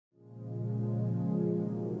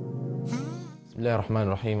الله الرحمن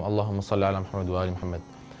الرحيم. اللهم صل على محمد وآل محمد.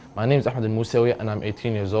 My name is Ahmad الموسوي and I'm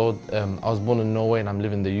 18 years old. I was born in Norway and I'm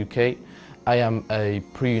living in the UK. I am a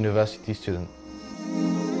pre-university student.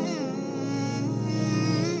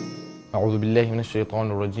 أعوذ بالله من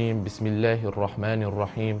الشيطان الرجيم. بسم الله الرحمن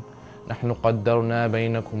الرحيم. نحن قدرنا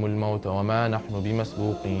بينكم الموت وما نحن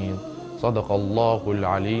بمسبوقين. صدق الله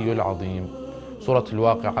العلي العظيم. Surah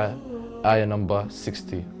Al-Waqi'ah, ayah number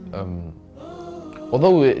 60.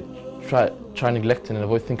 Although we try neglecting and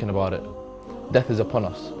avoid thinking about it, death is upon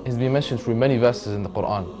us. It's been mentioned through many verses in the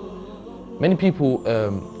Quran. Many people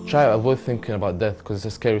try to avoid thinking about death because it's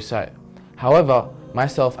a scary sight. However,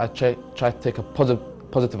 myself, I try to take a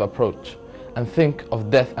positive approach and think of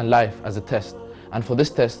death and life as a test. And for this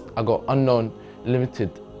test, I got unknown, limited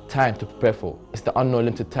time to prepare for. It's the unknown,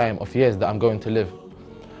 limited time of years that I'm going to live.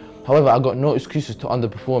 However, I got no excuses to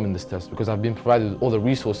underperform in this test because I've been provided with all the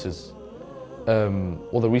resources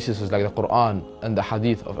like the Quran and the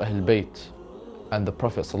Hadith of Ahl Bayt and the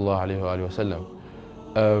Prophet ﷺ,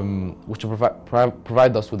 which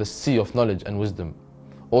provide us with a sea of knowledge and wisdom.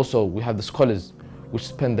 Also, we have the scholars which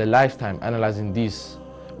spend their lifetime analyzing these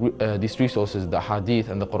resources, the Hadith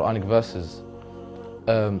and the Quranic verses,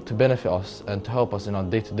 to benefit us and to help us in our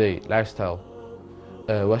day-to-day lifestyle,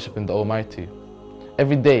 worshipping the Almighty.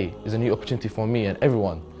 Every day is a new opportunity for me and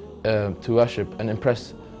everyone to worship and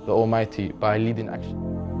impress the Almighty by leading action.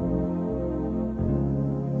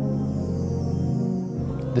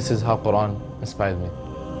 This is how Quran inspired me.